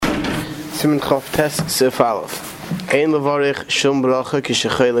Siman Chof Tes Sif Aleph. Ein levarich shum bracha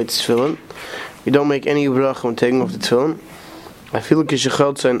kishachaylet tefillin. We don't make any bracha when taking off the tefillin. I feel like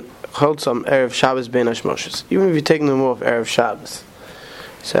kishachaylet some erev Shabbos ben hashmoshes. Even if you're taking them off erev Shabbos.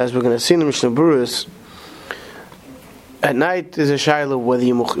 So as we're going to see in the Mishnah Berurah, at night is a shayla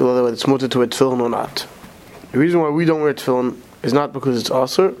whether it's mutter to wear tefillin or not. The reason why we don't wear tefillin is not because it's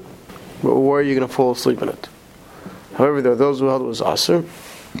asur, but where you're going to fall asleep in it. However, there are those who held it was asur,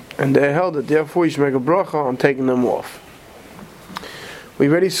 and they held it, therefore you should make a bracha on taking them off. We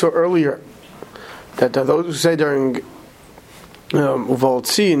already saw earlier that those who say during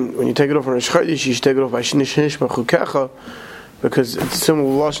Uvaltzin, when you take it off on Rosh Chodesh, you should take it off by Shinish Mechukecha, because it's similar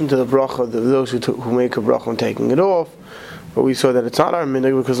lashon to the bracha of those who make a bracha on taking it off. But we saw that it's not our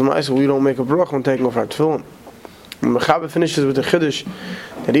minhag because we don't make a bracha on taking off our tefillin. And Mechaber finishes with the chiddush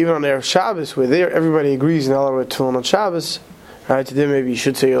that even on the Erev Shabbos, where there everybody agrees in Allah with tefillin on Shabbos, right? Today maybe you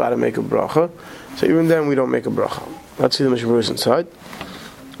should say you're allowed to make a bracha. So even then we don't make a bracha. Let's see the Mishnah Berurah inside.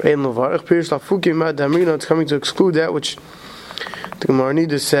 It's coming to exclude that which the Gemara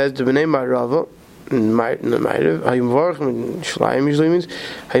Nida says the Bnei Ma'arava in Ma'ariv Hayim Varchim in Shlayim usually means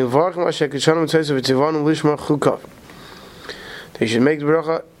Hayim Varchim Asher Kishanim Tzeisav V'Tzivan L'Lishma Chukav. They should make the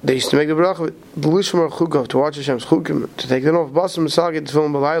bracha. They used to make the bracha with L'Lishma Chukav to watch Hashem's chukim, to take them off. Basam Misagit to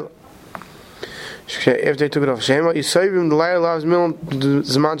film B'Layla. If they took it off, Shema Yisayvim the Layla loves Milan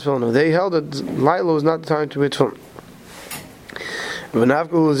Zman Tefillin. They held that Layla was not the time to wear tefillin.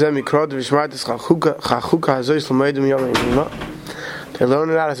 V'navku L'Zem Yikrod V'Shmartis Chachuka Hazois L'Meidim Yom Yemima. They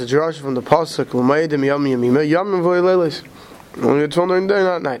learned it out as a drash from the pasuk L'Meidim Yom Yemima Yom V'Leilis. Only it's during the day,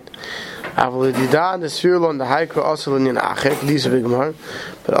 not night. Avalidida and the Sfirul on the Haikra also in Achek. These are big more.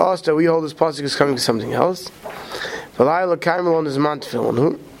 But also that we hold this pasuk is coming to something else. V'Layla Kaimel on the Zman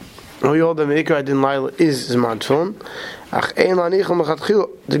Tefillin. We hold that Meikra Din Layla is Zman Tefillin. Ach ein lanichel mechatchil.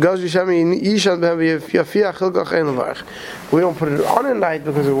 The Gaz Yishami Yishan Behem V'Yafiyah Chilkach ein levarich. We don't put it on at night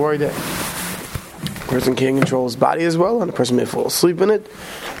because we're worried that a person can't control his body as well, and a person may fall asleep in it.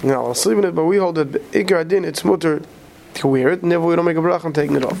 You're not asleep in it, but we hold that Ikra Din, it's mutter to wear it, and therefore we don't make a bracha on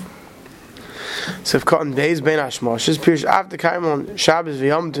taking it off. So if cotton days ben hashmoshes, Pirish after Kaim on Shabbos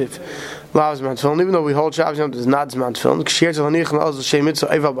v'Yom Tiv loves Zman Tefillin, even though we hold Shabbos Yom Tiv is not Zman Tefillin. K'shir tzalanichim also Shem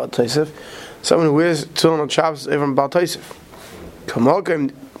Mitzvah Eval Bal Tosef. Someone who wears Tefillin on Shabbos is Eval Bal Tosef.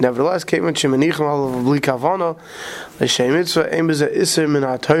 Kamalkim nevertheless came with Shemanichim al Bli Kavana Shem Mitzvah Ein B'Zeh Iser Min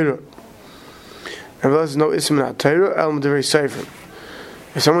HaTorah. Nevertheless, no Iser Min HaTorah El M'Derei Sefer.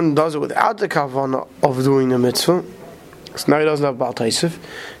 If someone does it without the Kavana of doing the mitzvah, so now he doesn't have Baal Taisif.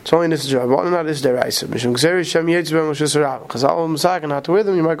 It's only this is Rabban and not this Deraisa. Mishum Gzeri Shem Yetz Ben Moshe Sarab. Chazal Masakin not to with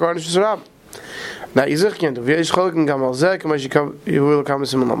them, you might garnish Sarab. Now Yizich can't do. V'yesh Cholik and Gamal Zek, and you will come to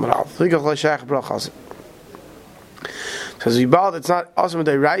Simon Amral. Ligach Lashach Brachas. So as Yibal, it's not awesome with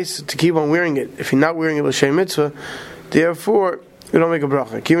Deraisa to keep on wearing it. If you're not wearing it with Shem Mitzvah, therefore you don't make a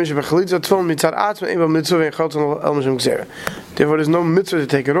bracha. Kivin Shebechalitza Tfil Mitzad Atzma Eva Mitzvah V'Yechot El Mishum Gzeri. Therefore there's no mitzvah to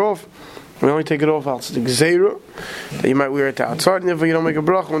take it off. We only take it off outside the gzeira that you might wear it outside, and therefore you don't make a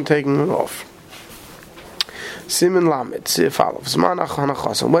bracha when taking it off. Siman Lamed follows Zman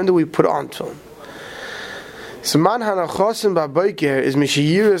Hanachasim. When do we put on tefillin? Zman Hanachasim ba'boker is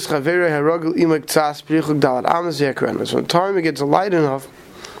mishiyiras chavera heragel imak tzas prichuk dalat amas yekran. So the time it gets light enough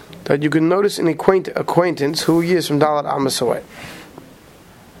that you can notice an acquaintance who he is from dalat amas away.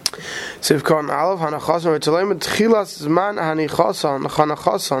 Sif Khan Aleph Hanachasan or Tzelem Tchilas Zman Hanichasan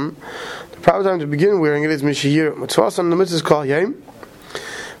Hanachasan. The proper time to begin wearing it is Mishiyir. Mitzvasan the mitzvah is called Yom.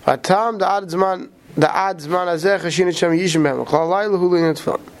 Vatam the Ad Zman Azeh Chashin Shem Yishim Behem. Chal Laila Hulin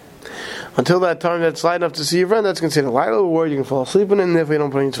Tefillin. Until that time that's light enough to see your friend, that's considered Laila word. You can fall asleep in it, and therefore you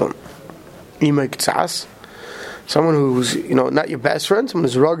don't put any tefillin. Imay K'tzas. Someone who's not your best friend, someone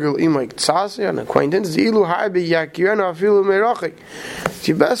who's ragul imay K'tzas, an acquaintance. Ilu Harbi Yakirena Afilu Meirachik. It's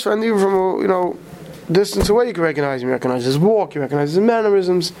your best friend, even from distance away. You can recognize him. You recognize his walk. You recognize his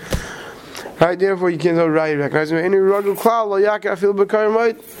mannerisms. Right. Therefore, you can't recognize him. Any ragul klal lo yakir afilu b'karim.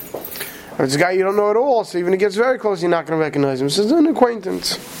 If it's a guy you don't know at all, so even if he gets very close, you're not going to recognize him. So it's an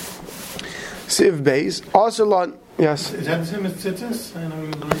acquaintance. Siv Beis also lot. Yes. Is that the same as tzitzis? I know we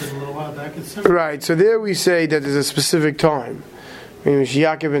learned it a little while back. Right. So there we say that there's a specific time. Here he gives a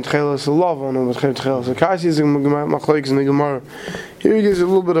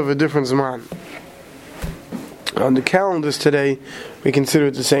little bit of a different zman. On the calendars today, we consider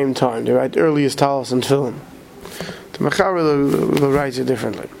it the same time. They write earliest talis and tefillin. The Mechaber writes it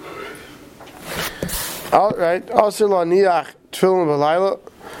differently. All right. Also, la niach tefillin b'layla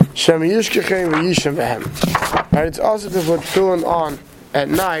shem yishkechem v'yishem behem. Right. It's also to put tefillin on at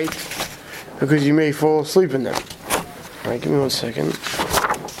night because you may fall asleep in them. All right. Give me 1 second.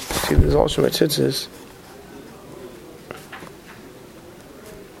 see there's also where tzitzis.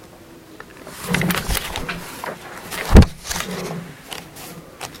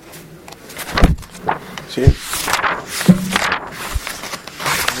 See?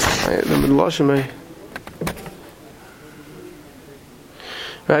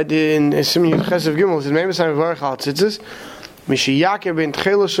 Right, in Siman Yud Ches of Gimel, it says, maybe some Varech al tzitzis, Mishiyakir ben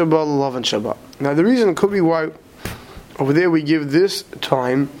Tchela Shabbat Lavan Shabbat. Now the reason could be why over there we give this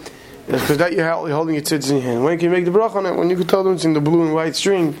time is because that you're holding your tzitzis in your hand. When can you make the bracha on it? When you can tell them it's in the blue and white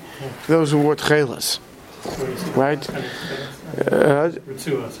string, for those who wore Tchelas. Right?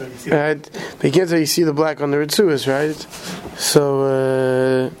 Right? But you can't say you see the black on the Ritzuas, right?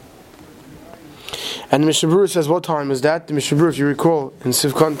 So, and the Mishnah Berurah says, what time is that? The Mishnah Berurah, if you recall, in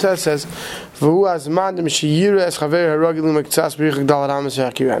Sivkon Tes says, V'hu azman de Mishiyira es chaver haragilim ha'k'tzas b'yichak dal ha'ramas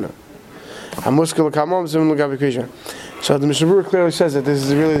ha'kirana. Ha'muskal ha'kamam zim l'gav ha'krisha. So the Mishnah Berurah clearly says that this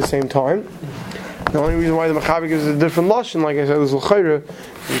is really the same time. The only reason why the Mechaber gives a different lashon, like I said, is l'chayra,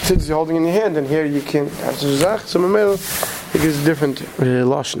 the tzitzis you're holding in your hand, and here you can't have to zach, so Mamela, it gives a different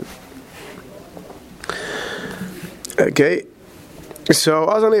lashon. Okay. So,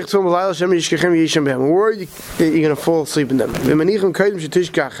 as an echtzum b'layla shem yishkechem yishem behem. We're worried that you're going to fall asleep in them.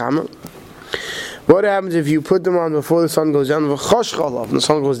 What happens if you put them on before the sun goes down? And the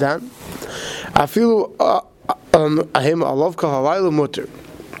sun goes down. Afilu ahem alav kal halayla mutter.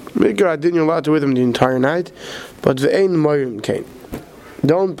 Mikra adin, you're allowed to wear them the entire night, but ve'ein moyrim kain.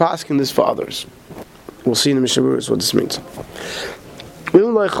 Don't paskin this for others. We'll see in the Mishnah Berurah what this means.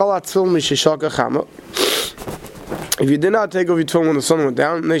 If you did not take off your tefillin when the sun went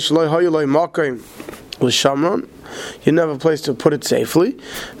down, you never have a place to put it safely.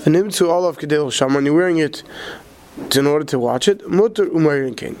 You're wearing it in order to watch it.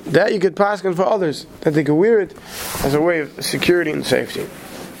 That you could pass on for others, that they could wear it as a way of security and safety.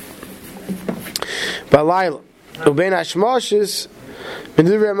 Balayla, ubein hashmoshes.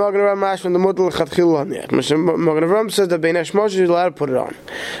 Magen Avraham says that bein hashmoshes you're allowed to put it on.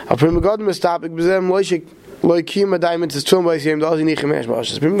 Al prim megadim is topic b'zem loishik. Like Kima diamonds is twin by the only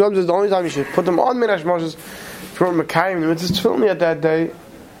time you should put them on Minash Moshes for Makayim, it's tefillin at that day.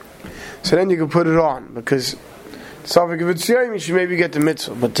 So then you can put it on because if it's Yom, you should maybe get the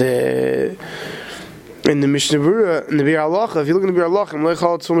mitzvah. But in the Mishnah Berurah, in the Bir Halacha, if you look in the Bir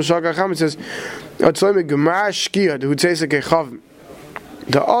Halacha, it says,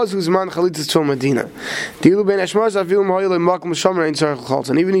 the Oz whose man chalitzas to Medina. And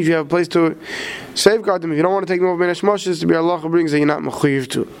even if you have a place to safeguard them, if you don't want to take them over Ben Hashmoshes, the Bir Halacha brings that you're not mechuyev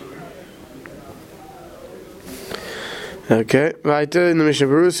to. Okay, right in the Mishnah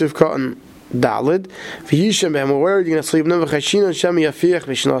Berurah, Sivkot Daled. V'yishem behem, we're worried you're going to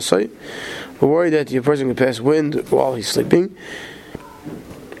sleep. We're worried that your person can pass wind while he's sleeping.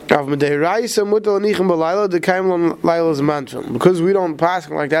 Because we don't pass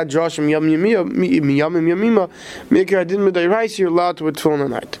like that, Josh and Yamim, make your din midayrais, you're allowed to tefillin at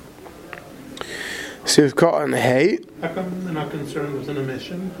night. Sivkot and hay. How come they're not concerned with an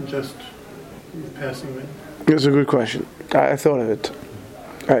emission, just passing wind? That's a good question. I thought of it.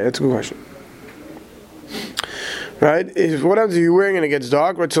 Alright, that's a good question. Right? What happens if you're wearing it and it gets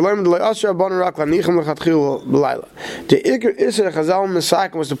dark? Right? The Iker Isser Chazal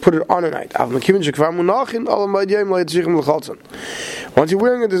Mesakim was to put it on at night. Once you're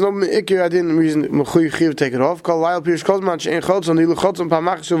wearing it, there's no Iker, I didn't reason to take it off.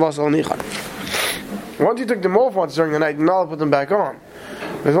 Once you took them off once during the night, now I'll put them back on.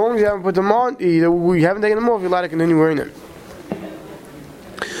 As long as you haven't put them on, you haven't taken them off, you're allowed to continue wearing them.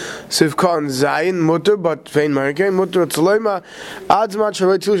 Sivkon Zayin Mutter, but Fein Marike Mutter Tzloima Adzmat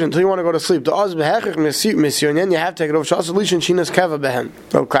Shavei Tzilushin until you want to go to sleep. The Oz Behechich Misyon, you have to take it off. Shas Elishin Shinas Keva Behem.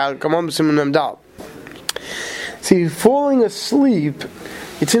 Okay, come on, B'Simun Dal. See, falling asleep,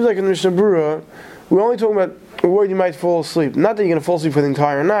 it seems like in Mishnah Berurah, we're only talking about where you might fall asleep. Not that you're going to fall asleep for the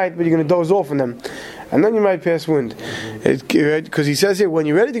entire night, but you're going to doze off on them. And then you might pass wind. Because he says here, when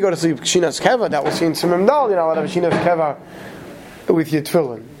you're ready to go to sleep, Shinas Keva, that was in Simim Dal, you're not allowed to have Shinas Keva with your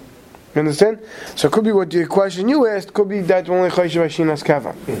tefillin. You understand? So it could be what the question you asked, could be that only Chayshiv Shinas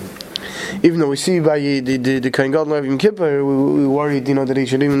Keva. Even though we see by the Kohen Gadol of Yom Kippur, we worried, that he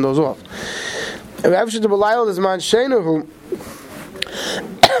should even doze off. After the Belial is man Sheinu who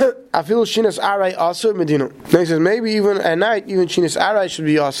I feel Shinas Arai Asur Medina. Then he says maybe even at night, even Shinas Arai should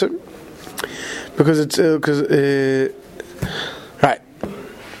be Asur. Because it's right.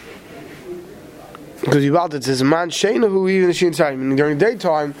 Because you about it says man sheina who even the shin time during the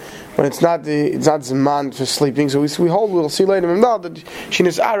daytime when it's not the man for sleeping. So we'll see later that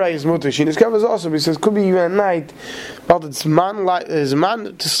shinas aray is mutter. Shinas covers also because could be even at night. But it's man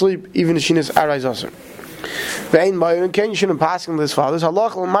to sleep even the shinas aray is also. Vein by you shouldn't pass him this fathers.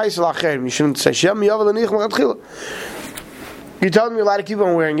 Allah you shouldn't say Shem Yavel Nich. You tell them you're allowed to keep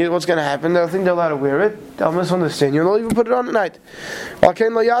on wearing it, what's going to happen? They'll think they're allowed to wear it. They'll misunderstand you and they'll even put it on at night.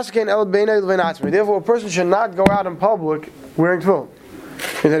 Therefore, a person should not go out in public wearing tefillin.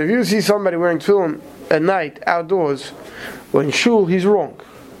 Because if you see somebody wearing tefillin at night, outdoors, well, in shul, he's wrong.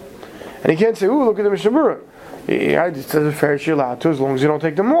 And he can't say, ooh, look at the Mishnah Berurah. It says a fair you're allowed to, as long as you don't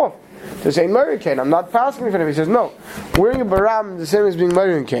take them off. They're saying, Marian I'm not passing for him. He says, no. Wearing a baram is the same as being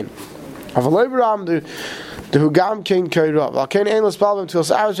Marian Kane. Avalei baram, the hugam king carried up. Al ken endless problem till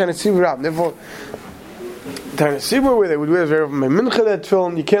hours and it's super up. Therefore, the sibur where they would wear very my mincha that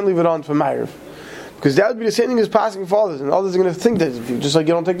film you can't leave it on for Ma'ariv. Because that would be the same thing as passing for others, and others are going to think that if you just like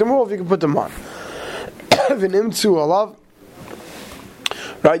you don't take them off, you can put them on.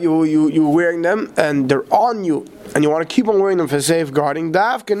 Right, you're wearing them and they're on you, and you want to keep on wearing them for safeguarding.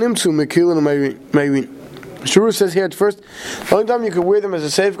 Shuru says here at first, the only time you can wear them as a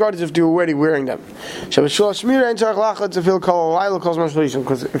safeguard is if you're already wearing them. Because if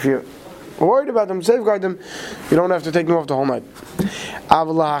you're worried about them, safeguard them, you don't have to take them off the whole night.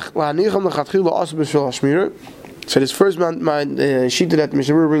 So this first sheet that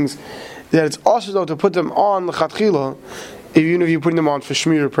Mishnah Berurah brings, that it's also to put them on the chatchila, even if you're putting them on for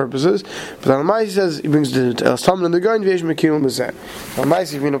shmira purposes. But Al-Maisi says, he brings the Talmud and the Gaon,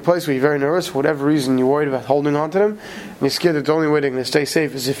 Al-Maisi, if you're in a place where you're very nervous, for whatever reason you're worried about holding on to them, and you're scared that the only way they're going to stay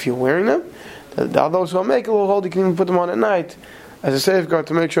safe is if you're wearing them, those who will make a little hold, you can even put them on at night as a safeguard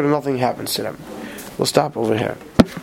to make sure that nothing happens to them. We'll stop over here.